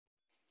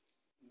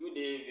Good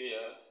day,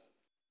 viewers.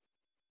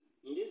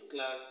 In this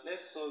class,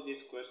 let's solve this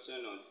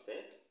question on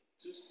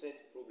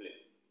two-set problem.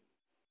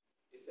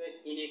 It said,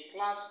 in a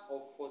class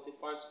of 45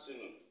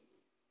 students,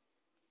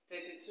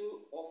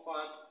 32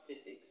 offered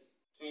physics,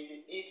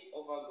 28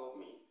 offered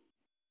government,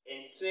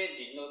 and 12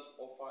 did not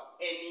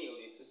offer any of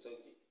the two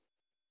subjects.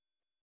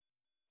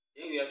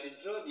 Then we have to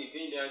draw the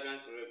Venn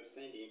diagram to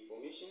represent the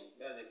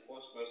information. That's the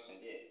first question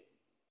there.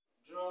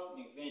 Draw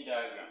the Venn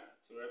diagram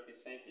to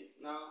represent it.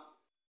 Now,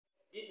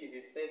 this is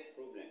a set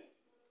problem.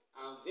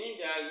 And Venn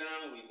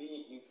diagram will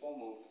be in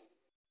form of,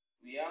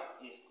 we have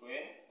a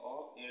square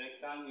or a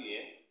rectangle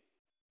here.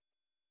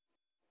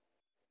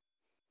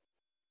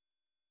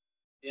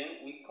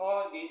 Then we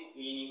call this a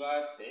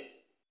universe set.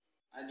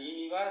 And the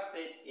universe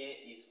set here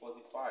is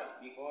 45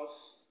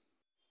 because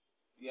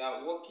we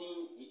are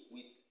working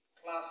with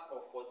class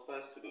of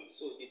 45 students.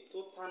 So the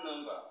total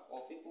number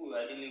of people we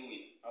are dealing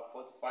with are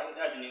 45.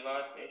 That's the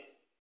universe set.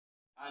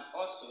 And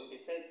also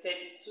they said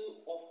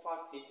 32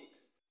 offered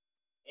physics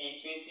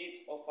and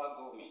 28 offered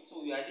government.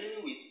 So we are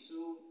dealing with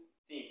two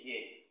things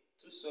here,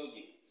 two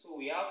subjects. So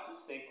we have two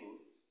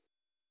circles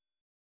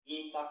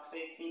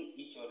intersecting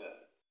each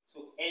other.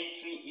 So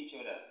entering each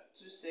other,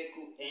 two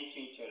circles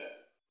entering each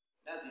other.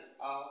 That is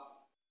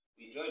how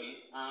we draw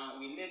this, and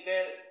we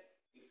label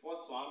the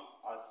first one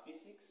as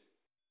physics.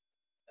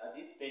 That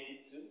is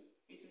 32.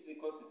 Physics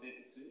equals to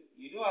 32.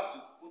 You don't have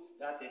to put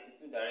that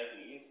 32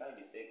 directly inside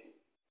the circle.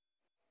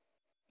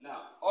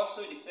 Now,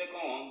 also the second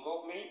one,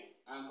 government,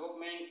 and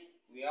government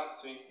we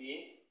have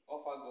 28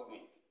 offer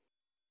government.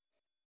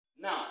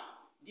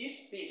 Now, this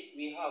space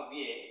we have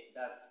here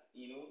that,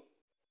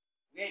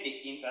 where they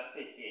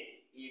intersect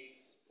here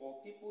is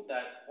for people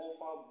that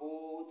offer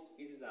both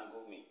physics and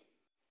government.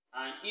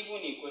 And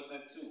even in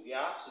question 2, we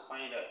have to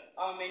find out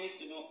how many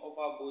students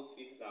offer both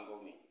physics and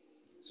government.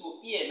 So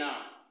here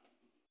now,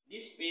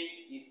 this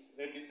space is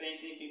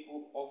representing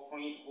people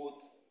offering both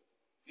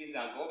physics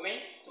and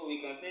government. So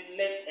we can say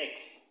let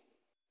X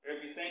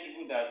represent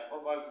people that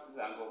offer physics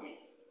and government.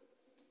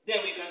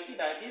 Then we can see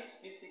that this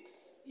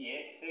physics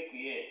here, circle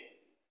here,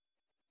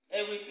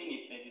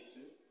 everything is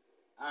 32.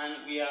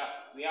 And we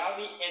are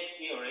having X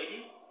here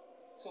already.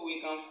 So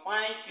we can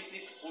find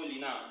physics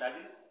only now. That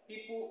is,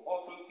 people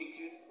offering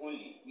physics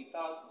only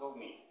without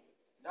government.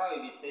 That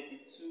will be 32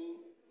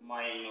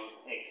 minus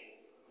X.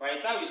 By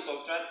the time we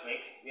subtract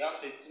X, we have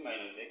 32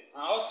 minus X.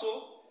 And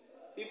also,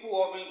 people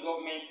offering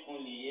government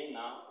only here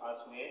now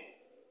as well,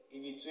 it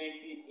will be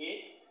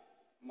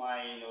 28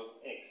 minus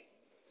X.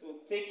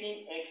 So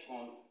taking X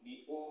from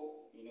the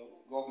whole,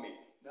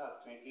 government, that's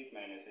 28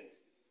 minus X.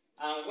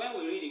 And when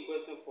we read the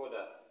question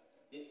further,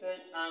 they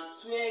said, and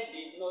 12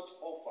 did not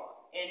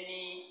offer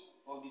any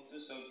of the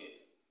two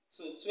subjects.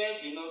 So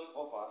 12 did not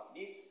offer,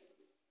 this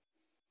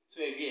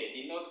 12 here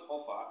did not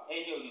offer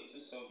any of the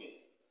two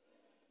subjects.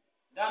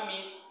 That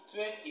means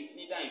 12 is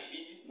neither in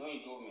physics nor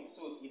in government.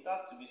 So it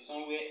has to be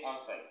somewhere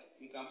outside.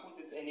 We can put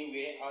it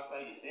anywhere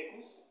outside the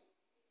circles.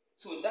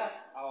 So that's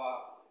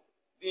our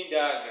Venn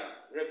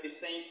diagram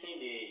representing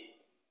the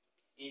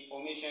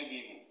information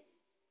given.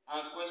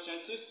 And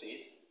question 2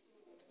 says,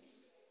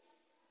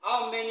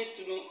 how many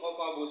students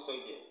offer both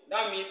subjects?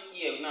 That means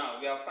here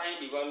now we are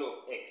finding the value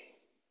of X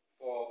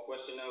for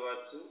question number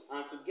 2.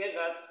 And to get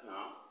that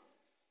now,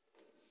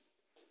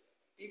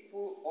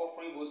 people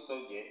offering both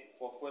subjects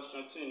for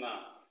question 2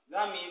 now.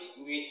 That means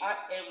we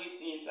add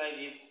everything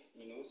inside this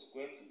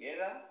square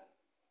together,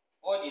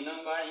 all the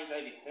number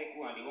inside the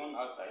circle and the one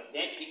outside,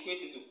 then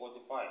equate it to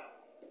 45.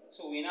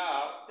 So we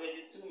now have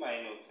 32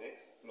 minus X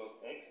plus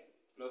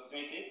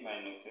 28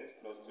 minus X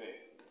plus 12.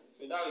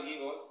 So that will give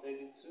us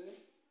 32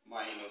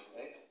 minus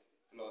X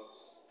plus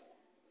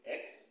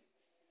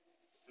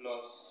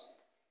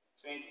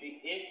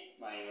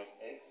 28 minus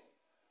X,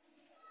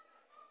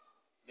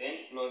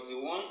 then plus the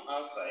one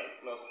outside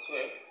plus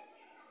 12,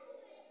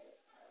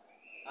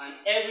 and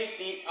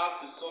everything have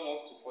to sum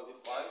up to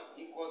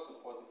 45 equals to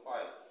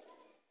 45.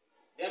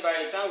 Then by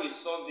the time we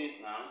solve this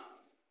now,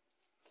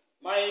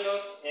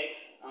 minus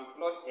X and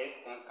plus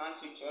X can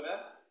cancel each other.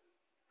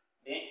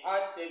 Then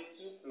add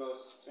 32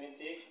 plus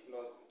 28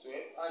 plus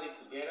 12, add it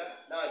together,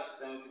 that's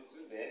 72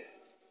 there.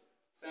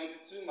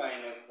 72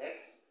 minus X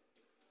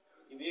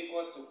will be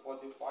equals to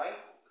 45.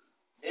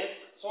 Then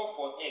solve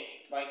for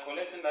X by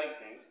collecting like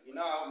things. We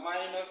now have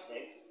minus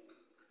X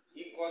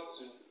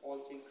equals to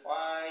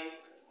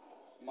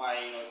 45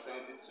 minus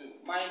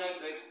 72.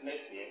 Minus X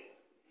left here.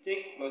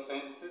 Take plus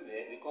 72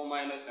 there, become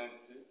minus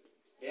 72.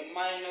 Then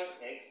minus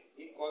X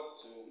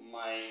equals to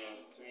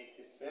minus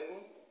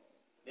 27.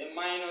 Then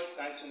minus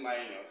cancel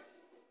minus,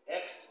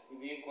 X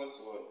will be equals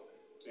to what?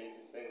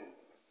 27.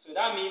 So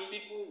that means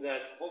people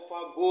that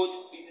offer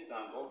both physics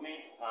and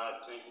government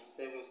are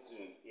 27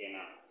 students here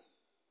now.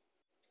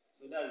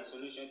 So that's the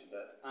solution to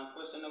that. And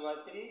question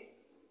number 3,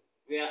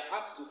 we are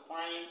asked to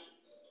find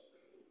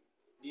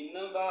the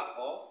number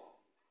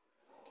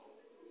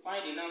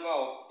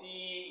of P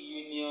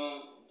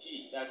union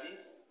G. That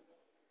is,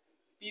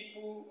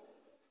 people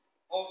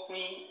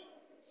offering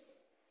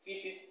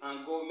physics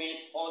and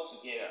government all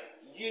together.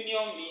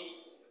 Union means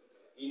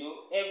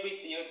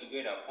everything all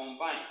together,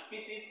 combine.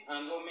 Physics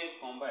and government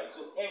combine.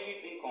 So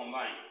everything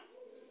combined.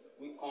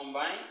 We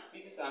combine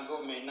physics and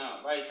government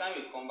now. By the time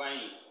we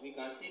combine it, we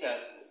can see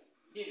that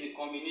this is a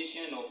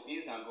combination of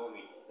physics and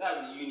government.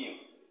 That's the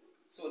union.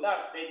 So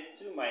that's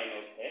 32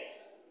 minus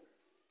x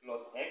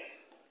plus x.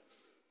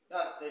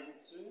 That's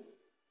 32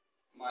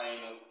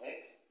 minus x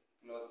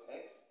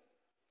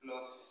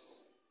plus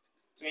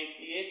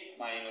 28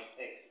 minus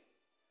x.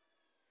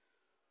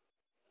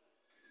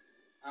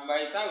 And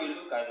by the time we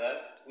look at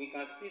that, we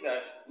can see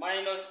that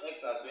minus x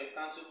as well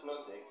cancel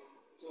plus x.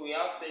 So we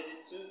have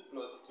 32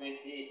 plus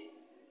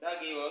 28.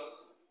 That gives us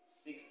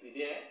 60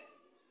 there.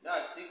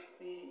 That's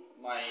 60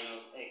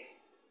 minus x.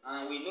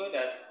 And we know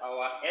that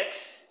our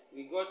x,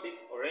 we got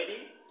it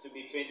already to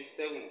be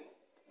 27.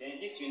 Then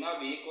this will now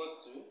be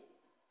equals to,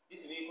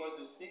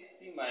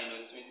 60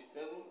 minus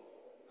 27.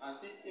 And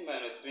 60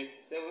 minus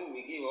 27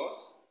 will give us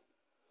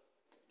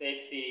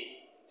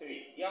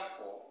 33.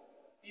 Therefore,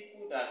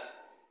 people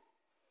that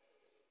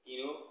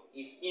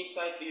is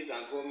inside physics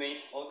and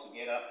government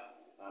altogether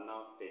are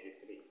now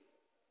 33.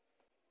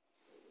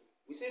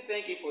 We say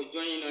thank you for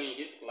joining us in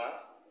this class.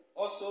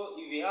 Also,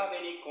 if you have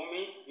any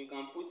comments, you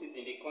can put it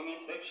in the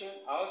comment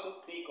section. I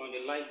also click on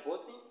the like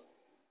button.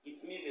 It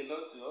means a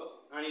lot to us.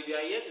 And if you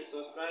are yet to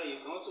subscribe,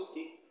 you can also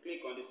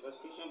click on the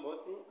subscription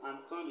button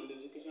and turn the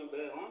notification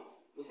bell on.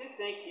 We say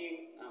thank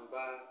you and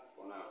bye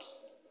for now.